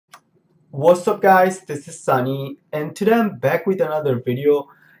What's up guys, this is Sunny and today I'm back with another video,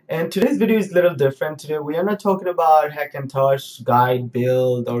 and today's video is a little different. Today we are not talking about Hackintosh, guide,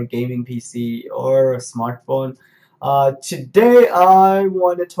 build or gaming PC or a smartphone. Today I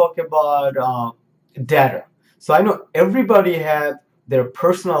want to talk about data. So I know everybody have their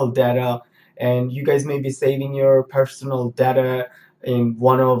personal data, and you guys may be saving your personal data in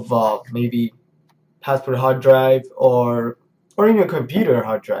one of maybe passport hard drive or in your computer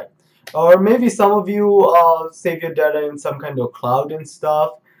hard drive, or maybe some of you save your data in some kind of cloud and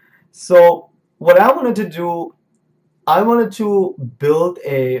stuff. So what I wanted to do, I wanted to build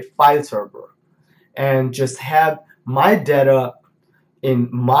a file server and just have my data in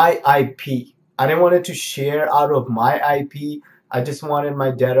my IP. I didn't want it to share out of my IP. I just wanted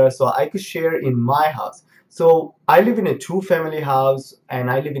my data so I could share in my house. So I live in a two-family house and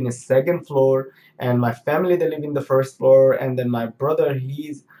I live in a second floor, and my family they live in the first floor, and then my brother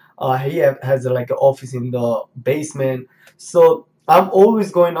has like an office in the basement. So I'm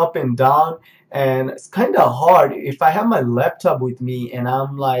always going up and down, and it's kind of hard if I have my laptop with me and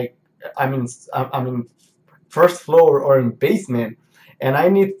I'm in first floor or in basement, and I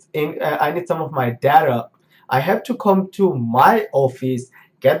need some of my data. I have to come to my office,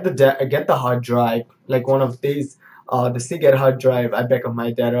 get the hard drive, like one of these, the Seagate hard drive. I back up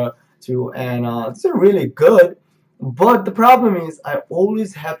my data to, and it's really good. But the problem is, I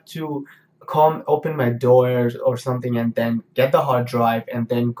always have to come open my doors or something, and then get the hard drive, and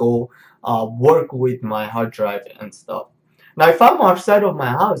then go work with my hard drive and stuff. Now, if I'm outside of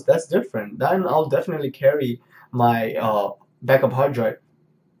my house, that's different. Then I'll definitely carry my backup hard drive.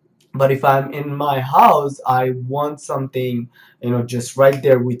 But if I'm in my house, I want something, just right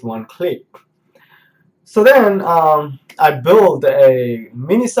there with one click. So then I build a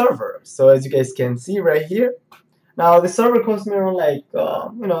mini server. So as you guys can see right here, now the server cost me around like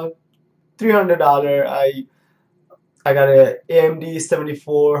 $300. I got a AMD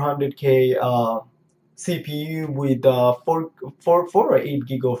 7400K CPU with 4 or 8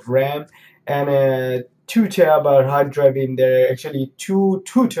 gig of RAM and a 2 terabyte hard drive in there. Actually, two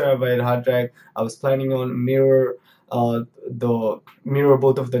terabyte hard drive. I was planning on mirror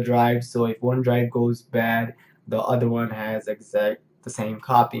both of the drives, so if one drive goes bad, the other one has exact the same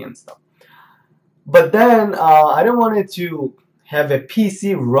copy and stuff. But then I don't want it to have a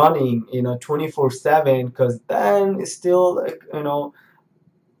PC running 24/7, because then it's still like,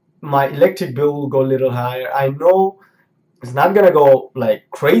 my electric bill will go a little higher. I know it's not gonna go like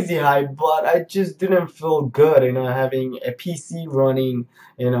crazy high, but I just didn't feel good, having a PC running,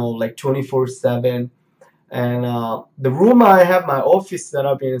 like 24/7. And the room I have my office set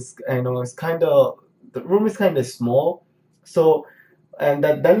up in is, it's kind of, the room is kind of small, so, and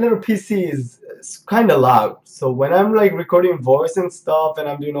that little PC is kind of loud. So when I'm like recording voice and stuff, and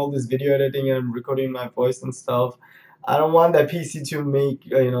I'm doing all this video editing and I'm recording my voice and stuff, I don't want that PC to make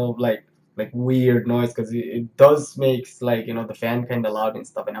like weird noise, because it does makes like the fan kind of loud and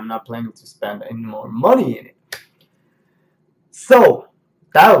stuff, and I'm not planning to spend any more money in it. So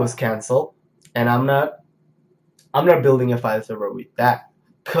that was canceled, and I'm not building a file server with that,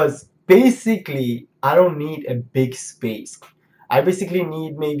 because basically I don't need a big space. I basically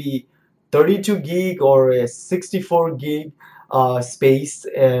need maybe 32 gig or a 64 gig space,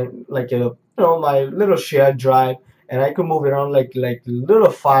 and like my little shared drive, and I could move around like little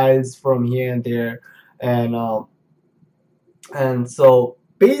files from here and there, and so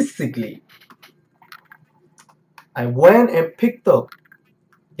basically I went and picked up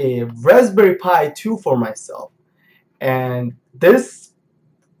a Raspberry Pi 2 for myself, and this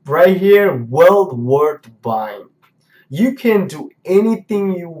right here, well worth buying. You can do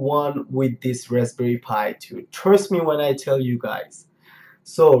anything you want with this Raspberry Pi 2. Trust me when I tell you guys.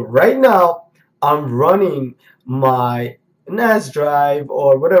 So right now, I'm running my NAS drive,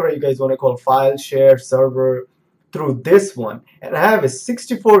 or whatever you guys want to call, file share server, through this one, and I have a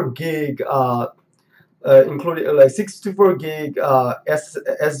 64 gig including like 64 gig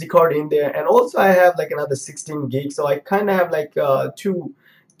SD card in there, and also I have like another 16 gig, so I kind of have like two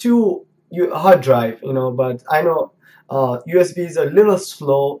hard drive, but I know USB is a little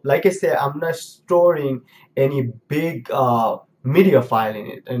slow. Like I said, I'm not storing any big media file in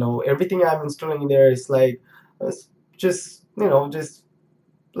it. Everything I'm installing in there is like it's just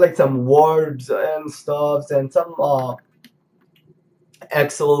like some words and stuff, and some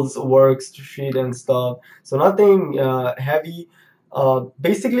Excel's worksheet and stuff. So nothing heavy.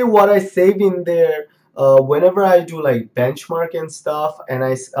 Basically, what I save in there, whenever I do like benchmark and stuff, and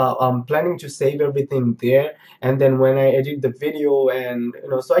I'm planning to save everything there. And then when I edit the video, and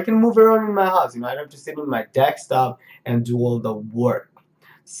so I can move around in my house. I don't have to sit in my desktop and do all the work.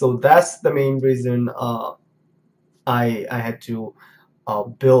 So that's the main reason I had to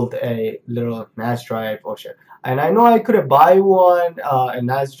build a little NAS drive or share. And I know I could buy one a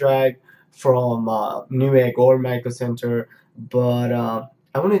NAS drive from Newegg or Micro Center, but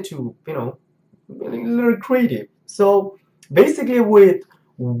I wanted to, a little creative. So basically, with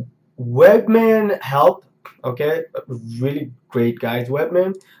Webman help, okay, really great guys,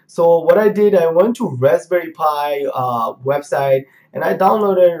 Webman. So what I did, I went to Raspberry Pi website and I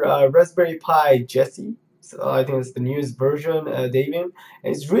downloaded Raspberry Pi Jessie. So I think it's the newest version, Davian.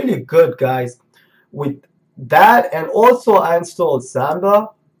 And it's really good, guys. With that, and also I installed Samba.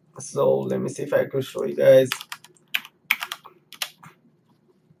 So let me see if I could show you guys.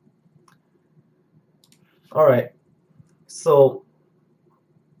 All right. So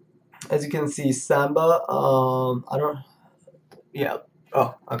as you can see, Samba. I don't. Yeah.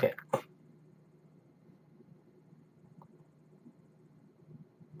 Oh, okay.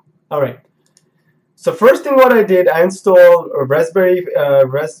 All right. So first thing what I did, I installed a Raspberry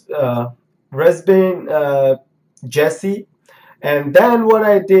Jessie, and then what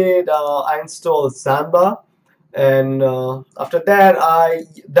I did, I installed Samba, and after that,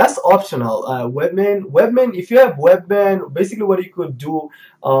 that's optional. Webman. If you have Webman, basically what you could do,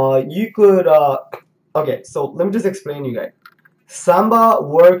 you could. Okay, so let me just explain you guys. Samba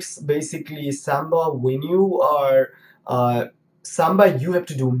works basically. Samba, when you are Samba, you have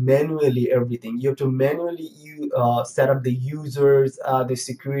to do manually everything. You have to manually set up the users, the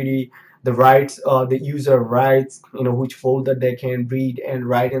security, the rights, the user rights, which folder they can read and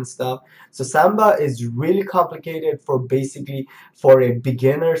write and stuff. So Samba is really complicated for basically for a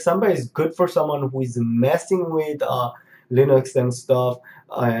beginner. Samba is good for someone who is messing with Linux and stuff,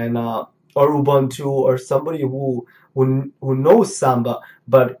 and or Ubuntu, or somebody who knows Samba.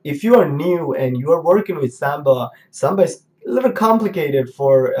 But if you are new and you are working with Samba, Samba is a little complicated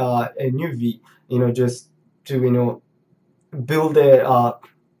for a newbie, just to build a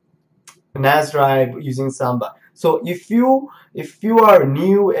NAS drive using Samba. So if you are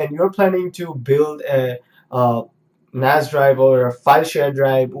new and you're planning to build a NAS drive or a file share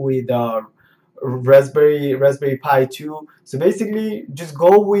drive with Raspberry Pi 2, so basically just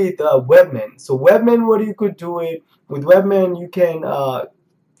go with Webman. So Webman, what you could do it with Webman, you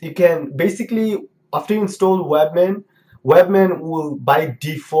can basically, after you install Webman will by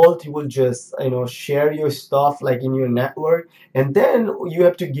default, you will just share your stuff like in your network, and then you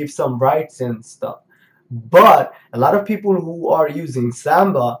have to give some rights and stuff. But a lot of people who are using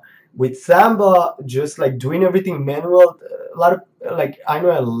Samba, with Samba just like doing everything manual, a lot of, like, I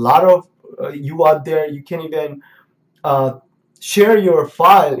know a lot of you out there, you can even uh, share your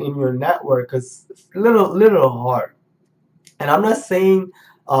file in your network because it's little hard. And I'm not saying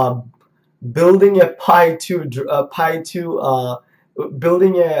uh, building a Pi 2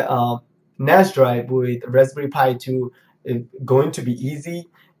 building a NAS drive with Raspberry Pi 2 is going to be easy.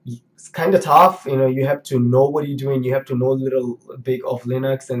 It's kind of tough, you have to know what you're doing, you have to know a little bit of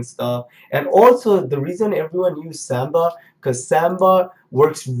Linux and stuff. And also the reason everyone use Samba, because Samba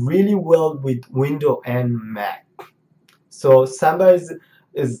works really well with Windows and Mac. So Samba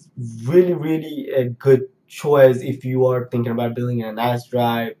is really a good choice if you are thinking about building a NAS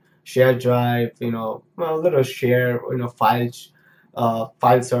drive, share drive, a little share,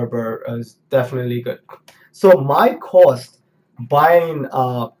 file server is definitely good. So my cost buying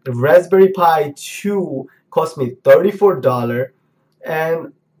Raspberry Pi 2 cost me $34,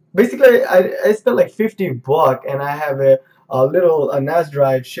 and basically I spent like $50, and I have a little NAS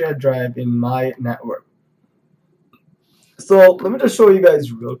drive, share drive in my network. So let me just show you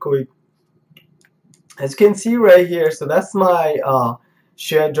guys real quick. As you can see right here, so that's my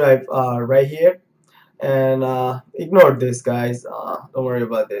share drive right here, and ignore this, guys. Don't worry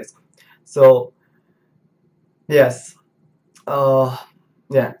about this. So yes, uh,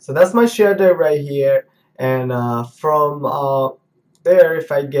 yeah. So that's my share drive right here, and from there,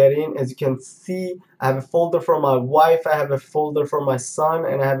 if I get in, as you can see, I have a folder for my wife, I have a folder for my son,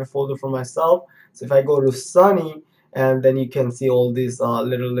 and I have a folder for myself. So if I go to Sunny, and then you can see all these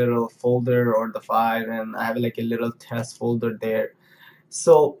little folder or the file, and I have like a little test folder there.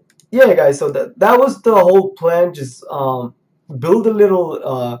 So yeah, guys, so that was the whole plan. Just build a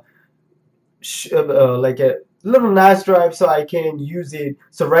little like a little NAS drive so I can use it.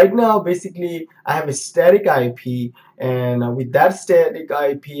 So right now, basically, I have a static IP, and with that static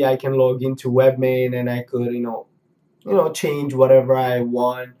IP, I can log into Webmain, and I could, change whatever I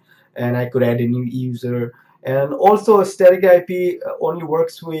want, and I could add a new user. And also, static IP only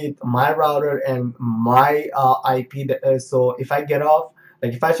works with my router and my IP. So if I get off,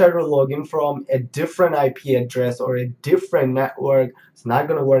 Like if I try to log in from a different IP address or a different network, it's not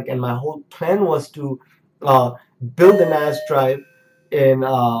gonna work. And my whole plan was to uh, build a NAS drive in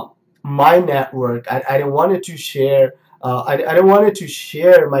my network. I didn't want it to share. I didn't want it to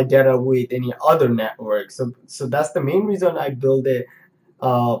share my data with any other network. So that's the main reason I built it.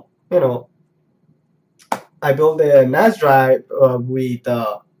 You know, I built a NAS drive with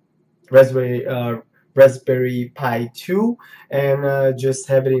Raspberry Raspberry Pi 2 and just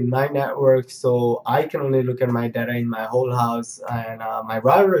have it in my network so I can only look at my data in my whole house, and my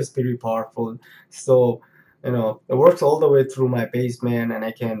router is pretty powerful, so it works all the way through my basement, and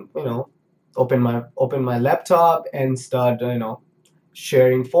I can open my laptop and start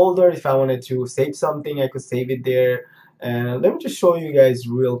sharing folders. If I wanted to save something, I could save it there. And let me just show you guys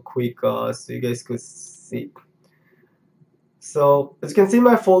real quick so you guys could see. So as you can see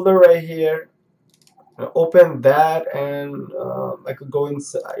my folder right here, open that, and I could go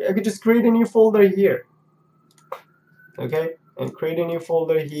inside. I could just create a new folder here, okay, and create a new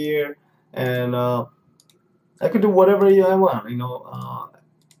folder here, and I could do whatever I want,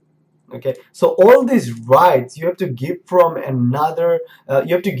 okay. So all these rights you have to give from another,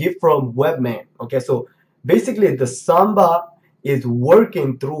 you have to give from Webman, okay. So basically the Samba is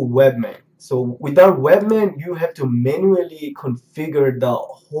working through Webman. So without Webman, you have to manually configure the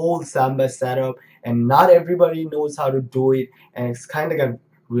whole Samba setup, and not everybody knows how to do it, and it's kind of a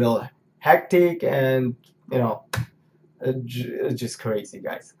real hectic, and it's just crazy,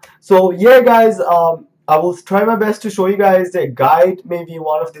 guys. So yeah, guys, I will try my best to show you guys a guide maybe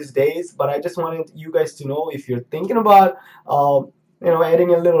one of these days, but I just wanted you guys to know, if you're thinking about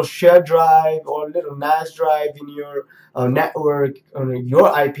adding a little shared drive or a little NAS drive in your network on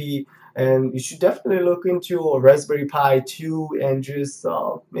your IP, and you should definitely look into a Raspberry Pi 2, and just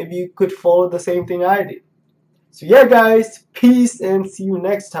maybe you could follow the same thing I did. So yeah, guys, peace, and see you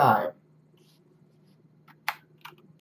next time.